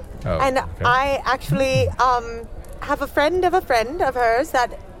her. Oh, and okay. I actually have a friend of hers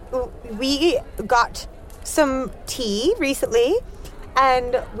that we got some tea recently,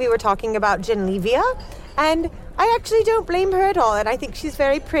 and we were talking about Genlevia, and I actually don't blame her at all, and I think she's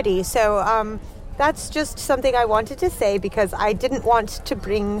very pretty. So that's just something I wanted to say because I didn't want to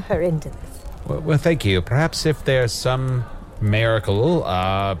bring her into this. Well, thank you. Perhaps if there's some miracle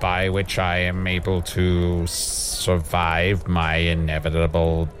by which I am able to survive my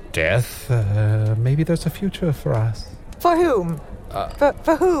inevitable death, maybe there's a future for us. For whom?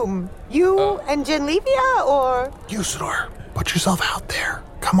 For whom? You and Genlevia, or? Usador, put yourself out there.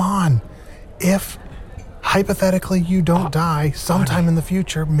 Come on. If, hypothetically, you don't die sometime in the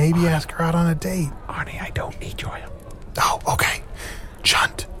future, maybe ask her out on a date. Arnie, I don't need your help. Oh, okay.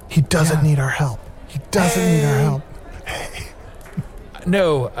 Chunt, he doesn't need our help. He doesn't need our help. Hey.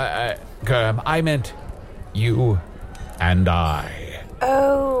 No, Germ, I meant you and I.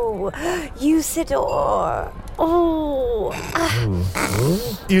 Oh, Usador. Oh.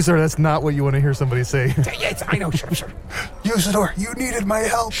 Usador, that's not what you want to hear somebody say. Yes, I know, sure. Usador, you needed my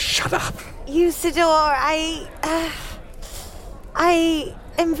help. Shut up. Usador, I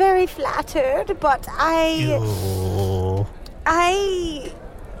am very flattered, but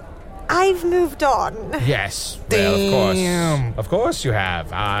I've moved on. Yes, Damn. well, of course. Of course you have,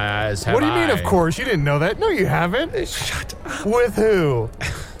 as have What do you mean, I. of course? You didn't know that. No, you haven't. Shut up. With who?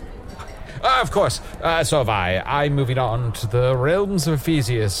 Of course, so have I. I'm moving on to the realms of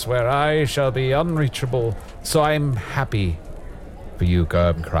Ephesius, where I shall be unreachable. So I'm happy for you,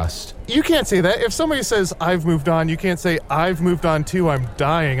 Germ Crust. You can't say that. If somebody says, I've moved on, you can't say, I've moved on too, I'm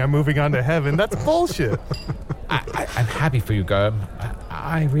dying, I'm moving on to heaven. That's bullshit. I'm happy for you, Germ.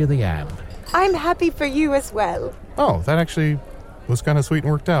 I really am. I'm happy for you as well. Oh, that actually was kind of sweet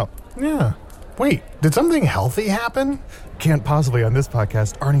and worked out. Yeah. Wait, did something healthy happen? Can't possibly on this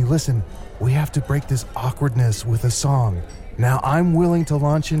podcast. Arnie, listen, we have to break this awkwardness with a song. Now, I'm willing to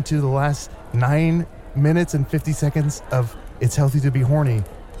launch into the last 9 minutes and 50 seconds of It's Healthy to Be Horny,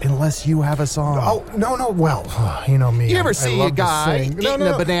 unless you have a song. Oh, no. Well, you know me. You ever I see love a guy to sing. eating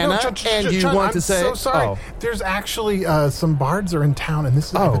a banana and you want to say... I'm so sorry. Oh. There's actually some bards are in town, and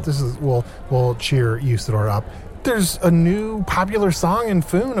this is we'll cheer Usador up. There's a new popular song in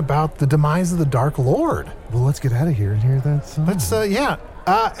Foon about the demise of the Dark Lord. Well, let's get out of here and hear that song. Let's,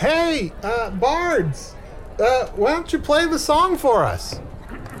 hey, bards, why don't you play the song for us?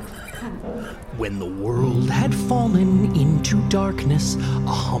 When the world had fallen into darkness,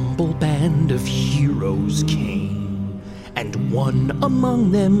 a humble band of heroes came. And one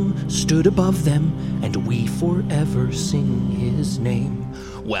among them stood above them, and we forever sing his name.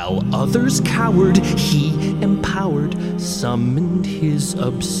 While others cowered, he empowered, summoned his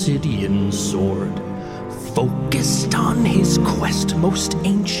obsidian sword. Focused on his quest most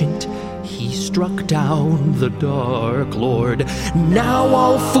ancient, he struck down the Dark Lord. Now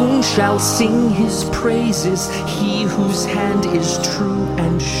all Foon shall sing his praises, he whose hand is true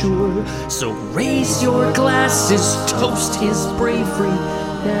and sure. So raise your glasses, toast his bravery,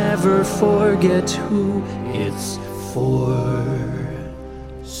 never forget who it's for.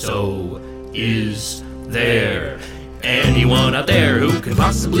 So, is there anyone out there who can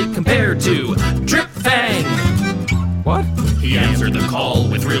possibly compare to Drip Fang? What? He answered the call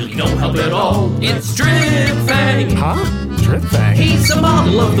with really no help at all. It's Dripfang! Huh? Dripfang? He's a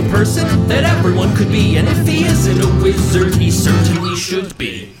model of the person that everyone could be, and if he isn't a wizard, he certainly should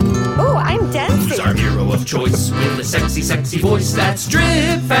be. Oh, I'm dancing. He's our hero of choice with a sexy, sexy voice. That's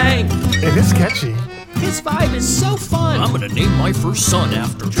Dripfang! It is catchy. His vibe is so fun. I'm gonna name my first son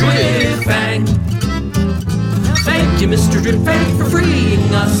after Dripfang. Thank you, Mr. Dripfang, for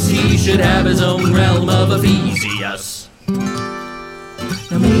freeing us. He should have his own realm of Ephesius.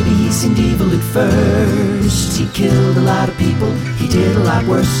 Now maybe he seemed evil at first. He killed a lot of people, he did a lot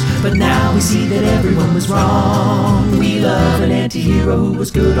worse. But now we see that everyone was wrong. We love an anti-hero who was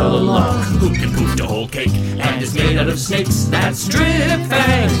good all along. Who can poof a whole cake and is made out of snakes. That's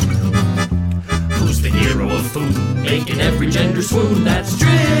Dripfang. Who's the hero of food, making every gender swoon. That's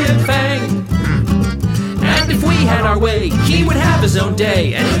Dripfang. And if we had our way, he would have his own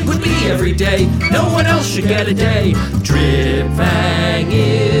day, and it would be every day. No one else should get a day. Dripfang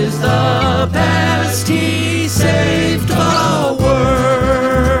is the best. He saved the world.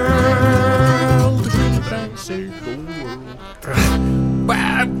 Dripfang saved the world.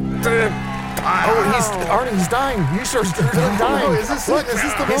 He's dying. Usur's dying. Oh, is this the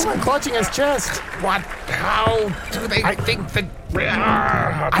moment? He's clutching his chest. What? How do they think that...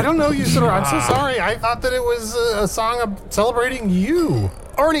 I don't know, Usador. I'm so sorry. I thought that it was a song of celebrating you.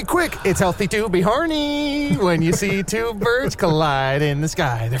 Arnie, quick! It's healthy to be horny when you see two birds collide in the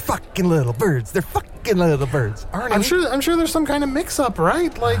sky. They're fucking little birds. Arnie. I'm sure there's some kind of mix-up,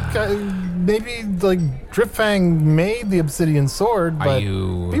 right? Like, maybe, like, Dripfang made the obsidian sword, but Are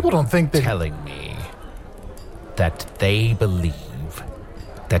you people don't think that... telling me that they believe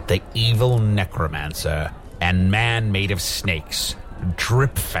that the evil necromancer and man made of snakes,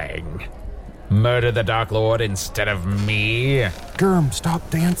 Dripfang, murdered the Dark Lord instead of me? Germ, stop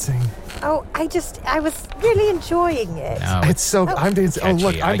dancing. Oh, I was really enjoying it. No, It's so... I'm dancing. Oh,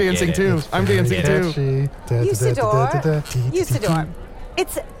 look, I'm dancing too. I'm dancing too. Usador,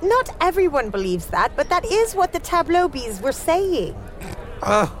 it's not everyone believes that, but that is what the tableau bees were saying.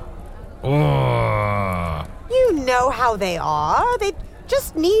 You know how they are. They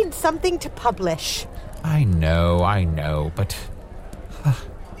just need something to publish. I know, but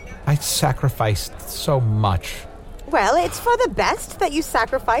I sacrificed so much. Well, it's for the best that you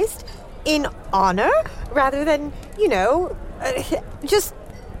sacrificed in honor rather than, just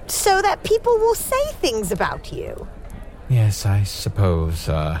so that people will say things about you. Yes, I suppose,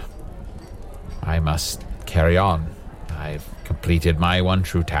 I must carry on. I've completed my one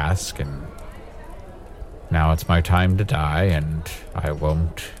true task, and now it's my time to die, and I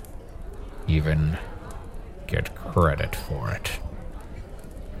won't even get credit for it.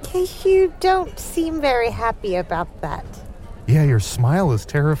 You don't seem very happy about that. Yeah, your smile is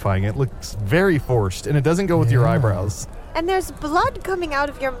terrifying. It looks very forced, and it doesn't go with your eyebrows. And there's blood coming out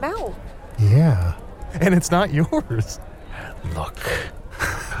of your mouth. Yeah. And it's not yours. Look,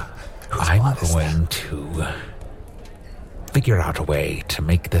 I'm going to figure out a way to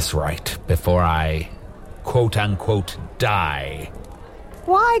make this right before I, quote-unquote, die.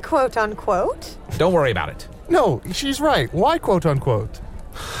 Why, quote-unquote? Don't worry about it. No, she's right. Why, quote-unquote?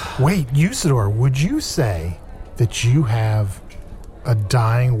 Wait, Usador, would you say that you have a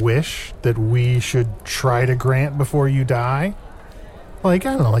dying wish that we should try to grant before you die? Like,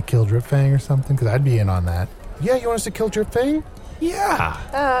 I don't know, like kill Dripfang or something? Because I'd be in on that. Yeah, you want us to kill Dripfang? Yeah.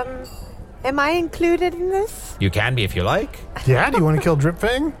 Am I included in this? You can be if you like. Yeah, do you want to kill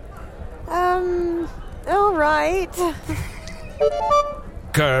Dripfang? All right.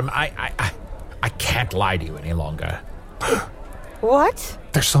 Germ, I can't lie to you any longer. What?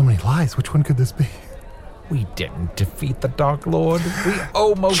 There's so many lies. Which one could this be? We didn't defeat the Dark Lord. We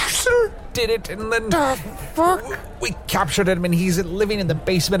almost did it, and then we captured him, and he's living in the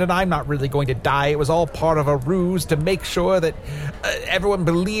basement, and I'm not really going to die. It was all part of a ruse to make sure that everyone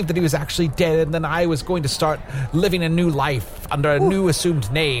believed that he was actually dead, and then I was going to start living a new life under a new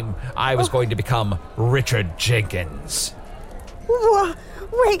assumed name. I was going to become Richard Jenkins.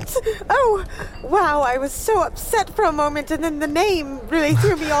 Wait. Oh, wow, I was so upset for a moment, and then the name really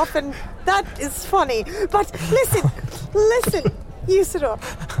threw me off, and that is funny. But listen, Usador.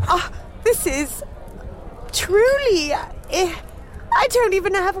 This is truly... I don't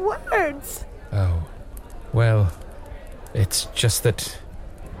even have words. Oh, well, it's just that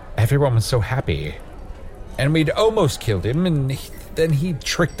everyone was so happy. And we'd almost killed him, and then he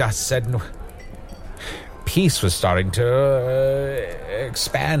tricked us, and peace was starting to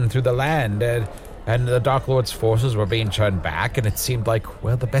expand through the land, and the Dark Lord's forces were being turned back, and it seemed like,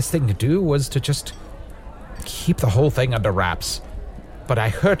 well, the best thing to do was to just keep the whole thing under wraps. But I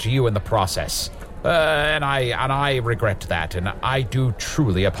hurt you in the process. And I regret that, and I do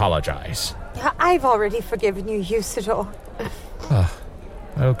truly apologize. I've already forgiven you, Usador.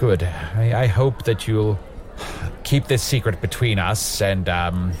 Oh, good. I hope that you'll keep this secret between us, and,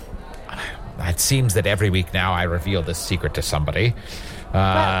 it seems that every week now I reveal this secret to somebody.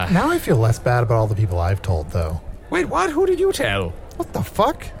 Now I feel less bad about all the people I've told, though. Wait, what? Who did you tell? What the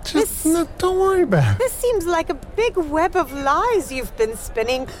fuck? Don't worry about it. This seems like a big web of lies you've been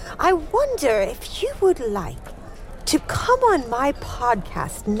spinning. I wonder if you would like to come on my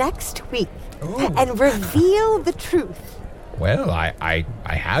podcast next week and reveal the truth. Well, I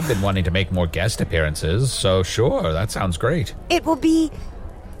have been wanting to make more guest appearances, so sure, that sounds great. It will be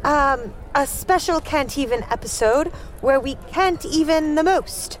a special Can't Even episode where we can't even the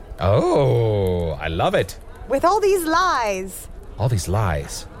most. Oh, I love it. With all these lies. All these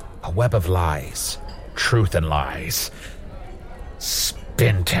lies. A web of lies. Truth and lies.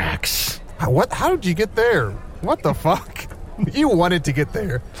 Spintax. How did you get there? What the fuck? You wanted to get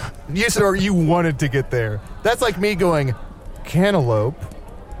there. You wanted to get there. That's like me going, cantaloupe,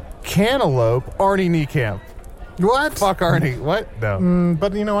 Arnie Niekamp. What? Fuck Arnie. What? No.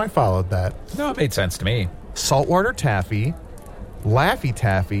 But, I followed that. No, it made sense to me. Saltwater Taffy, Laffy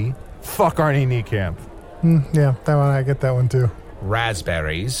Taffy, fuck Arnie Niekamp. Yeah, that one, I get that one too.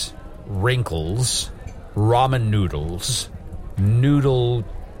 Raspberries, wrinkles, ramen noodles, noodle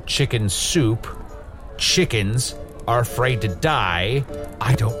chicken soup, chickens are afraid to die.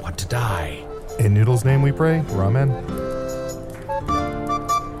 I don't want to die. In Noodle's name we pray. Ramen.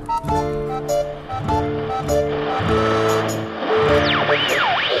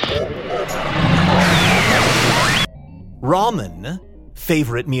 Ramen,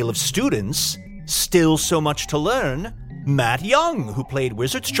 favorite meal of students, still so much to learn. Matt Young, who played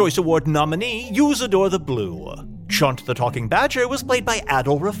Wizard's Choice Award nominee Usador the Blue. Chunt the Talking Badger was played by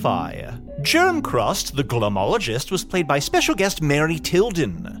Adol Rafai. Germ Crust, the glomologist, was played by special guest Mary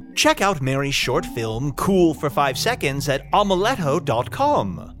Tilden. Check out Mary's short film, Cool for 5 Seconds, at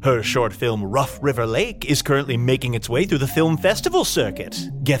omeletto.com. Her short film, Rough River Lake, is currently making its way through the film festival circuit.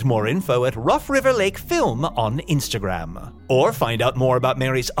 Get more info at Rough River Lake Film on Instagram. Or find out more about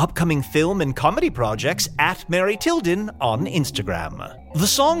Mary's upcoming film and comedy projects at Mary Tilden on Instagram. The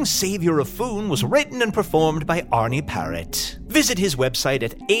song Savior of Foon was written and performed by Arnie Parrott. Visit his website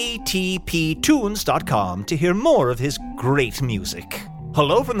at atptunes.com to hear more of his great music.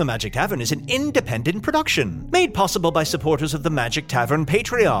 Hello from the Magic Tavern is an independent production, made possible by supporters of the Magic Tavern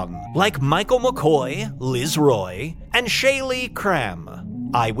Patreon, like Michael McCoy, Liz Roy, and Shaylee Cram.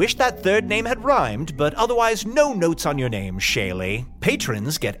 I wish that third name had rhymed, but otherwise no notes on your name, Shaylee.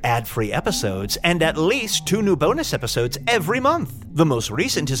 Patrons get ad-free episodes and at least 2 new bonus episodes every month. The most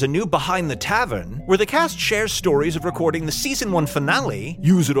recent is a new Behind the Tavern, where the cast shares stories of recording the Season 1 finale,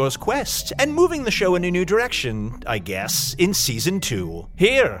 Usador's Quest, and moving the show in a new direction, I guess, in Season 2.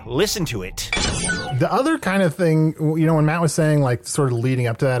 Here, listen to it. The other kind of thing, when Matt was saying, sort of leading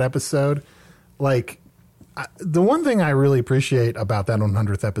up to that episode, the one thing I really appreciate about that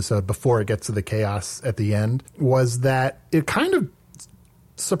 100th episode before it gets to the chaos at the end was that it kind of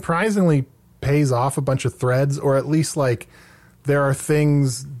surprisingly pays off a bunch of threads, or at least there are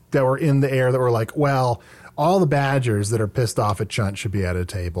things that were in the air that were all the badgers that are pissed off at Chunt should be at a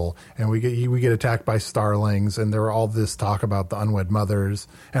table, and we get attacked by starlings, and there were all this talk about the unwed mothers,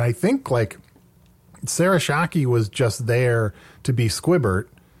 and I think Sarah Shockey was just there to be Squibbert.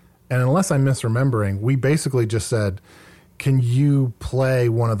 And unless I'm misremembering, we basically just said, can you play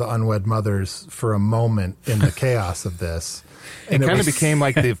one of the unwed mothers for a moment in the chaos of this? And it kind of became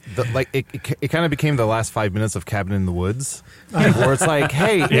it kind of became the last 5 minutes of Cabin in the Woods, where it's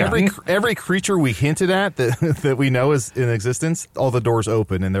hey, every creature we hinted at that we know is in existence, all the doors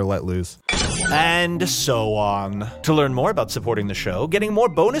open and they're let loose. And so on. To learn more about supporting the show, getting more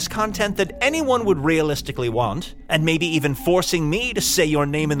bonus content that anyone would realistically want, and maybe even forcing me to say your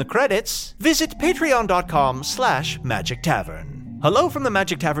name in the credits, visit patreon.com/Magic Tavern. Hello from the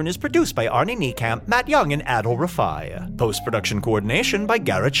Magic Tavern is produced by Arnie Niekamp, Matt Young, and Adol Rafai. Post-production coordination by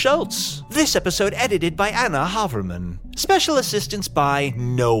Garrett Schultz. This episode edited by Anna Haverman. Special assistance by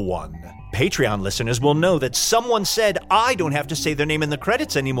no one. Patreon listeners will know that someone said I don't have to say their name in the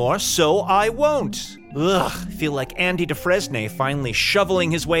credits anymore, so I won't. Ugh, feel like Andy Dufresne finally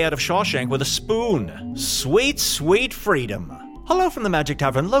shoveling his way out of Shawshank with a spoon. Sweet, sweet freedom. Hello from the Magic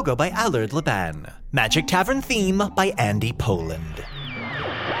Tavern logo by Allard Laban. Magic Tavern theme by Andy Poland.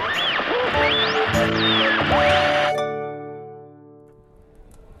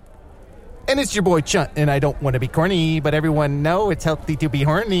 And it's your boy Chunt, and I don't want to be corny, but everyone know it's healthy to be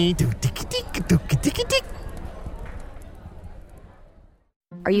horny.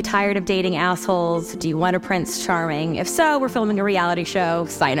 Are you tired of dating assholes? Do you want a Prince Charming? If so, we're filming a reality show.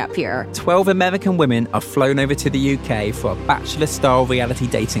 Sign up here. 12 American women are flown over to the UK for a Bachelor-style reality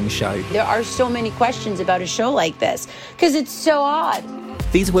dating show. There are so many questions about a show like this, because it's so odd.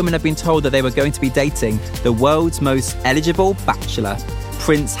 These women have been told that they were going to be dating the world's most eligible bachelor,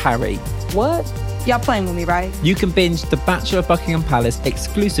 Prince Harry. What? Y'all playing with me, right? You can binge The Bachelor of Buckingham Palace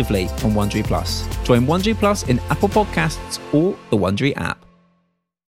exclusively on Wondery Plus. Join Wondery Plus in Apple Podcasts or the Wondery app.